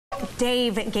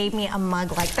Dave gave me a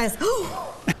mug like this.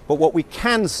 But what we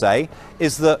can say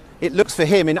is that it looks for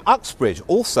him in Uxbridge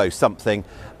also something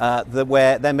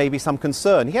where there may be some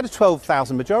concern. He had a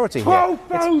 12,000 majority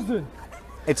 12,000!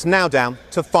 It's now down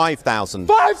to 5,000.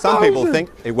 5,000! Some people think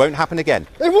it won't happen again.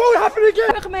 It won't happen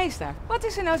again! Burgemeester, wat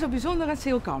is er nou zo bijzonder aan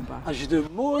Zeilkampen? Als je de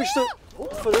mooiste...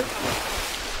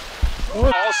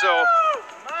 Also...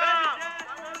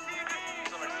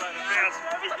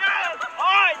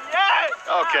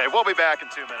 Okay, we'll be back in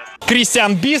 2 minutes.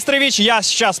 Кристиан Бистрович, я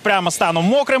сейчас прямо стану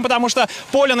мокрым, потому что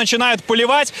поле начинают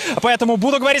поливать, поэтому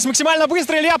буду говорить максимально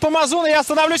быстро. Илья Помазун, и я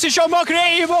становлюсь еще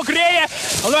мокрее и мокрее.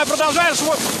 Давай продолжаем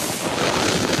свой...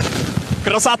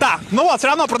 Красота! Ну вот, все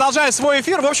равно продолжаю свой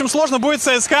эфир. В общем, сложно будет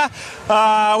ЦСКА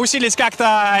усилить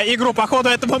как-то игру по ходу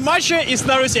этого матча, и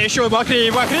становлюсь я еще мокрее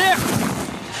и мокрее.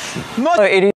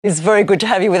 It is very good to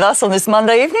have you with us on this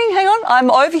Monday evening. Hang on, I'm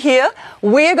over here.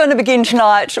 We're going to begin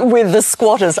tonight with the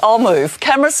squatters. I'll move.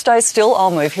 Cameras stay still.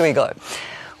 I'll move. Here we go.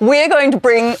 We're going to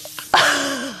bring...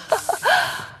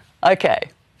 Okay.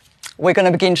 We're going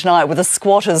to begin tonight with the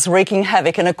squatters wreaking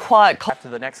havoc in a quiet... After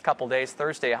the next couple days,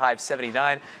 Thursday a high of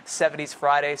 79, 70s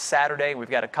Friday, Saturday. We've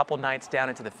got a couple nights down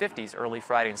into the 50s early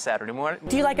Friday and Saturday morning.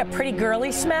 Do you like a pretty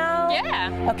girly smell?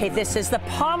 Yeah. Okay, this is the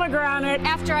pomegranate.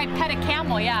 After I pet a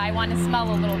camel, yeah, I want to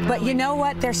smell a little girly. But you know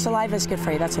what? Their saliva is good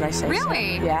for you. That's what I say.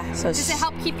 Really? So, yeah. So does it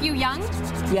help keep you young?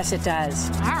 Yes, it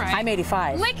does. All right. I'm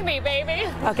 85. Lick me, baby.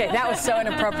 Okay, that was so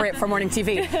inappropriate for morning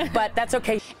TV, but that's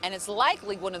okay. And it's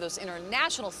likely one of those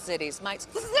international cities might...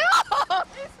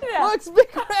 Yeah. Looks Big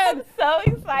Red. So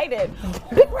excited.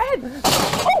 Big Red.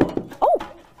 Oh! Oh!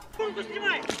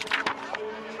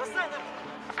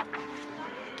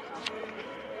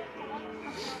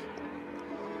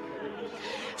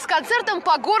 С концертом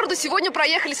по городу сегодня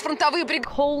проехались фронтовые бригады.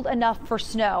 Cold enough for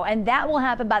snow, and that will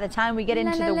happen by the time we get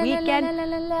into the weekend.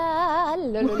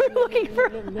 We're looking for...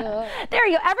 There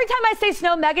you go. Every time I say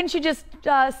snow, Megan should just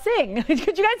sing.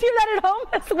 Could you guys hear that at home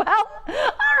as well?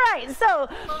 All right, so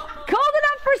cold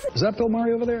enough for... Is that Bill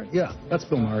Murray over there? Yeah, that's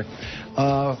Bill Murray.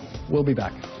 We'll be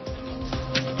back.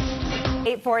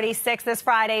 8:46 this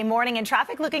Friday morning, and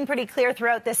traffic looking pretty clear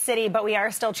throughout this city, but we are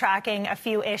still tracking a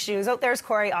few issues. Oh, there's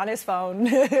Corey on his phone.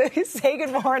 Say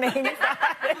good morning.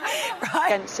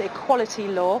 Against equality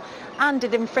law, and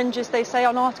it infringes, they say,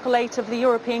 on Article 8 of the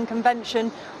European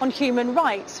Convention on Human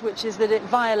Rights, which is that it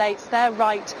violates their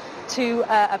right to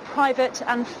a private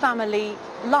and family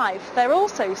life. They're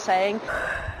also saying...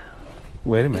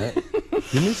 Wait a minute.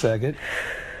 Give me a second.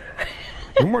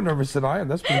 You're more nervous than I am.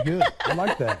 That's pretty good. I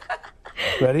like that.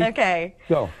 Ready? Okay.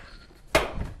 Go.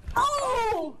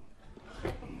 Oh!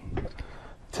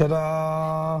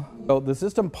 Ta-da! So the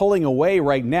system pulling away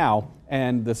right now,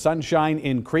 and the sunshine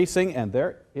increasing, and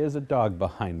there is a dog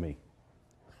behind me.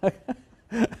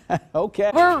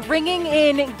 Okay. We're ringing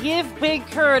in Give Big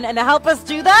Kern, and to help us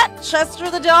do that,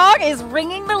 Chester the dog is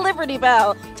ringing the Liberty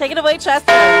Bell. Take it away,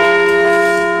 Chester.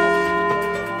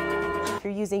 If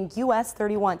you're using US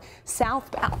 31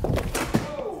 southbound,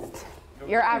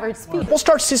 your average speed. We'll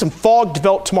start to see some fog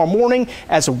develop tomorrow morning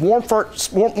as a warm front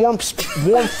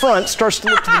starts to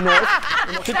look to the north.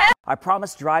 I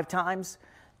promised drive times,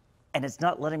 and it's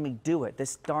not letting me do it.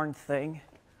 This darn thing.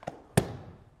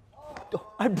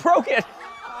 I broke it.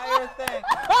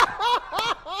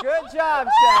 Good job,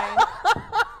 Shane.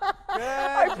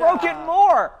 I broke it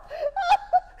more.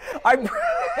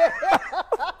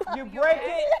 You break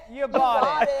it, you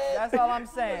bought it. That's all I'm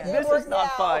saying. This is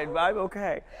not fine. I'm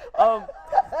okay.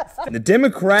 The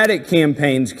Democratic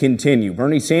campaigns continue.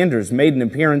 Bernie Sanders made an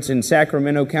appearance in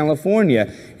Sacramento,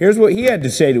 California. Here's what he had to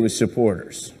say to his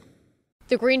supporters.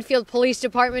 The Greenfield Police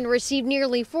Department received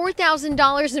nearly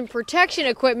 $4,000 in protection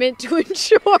equipment to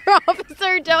ensure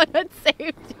Officer Donut's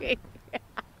safety.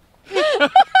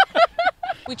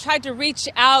 We tried to reach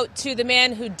out to the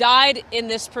man who died in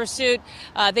this pursuit.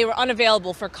 They were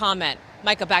unavailable for comment.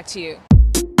 Micah, back to you.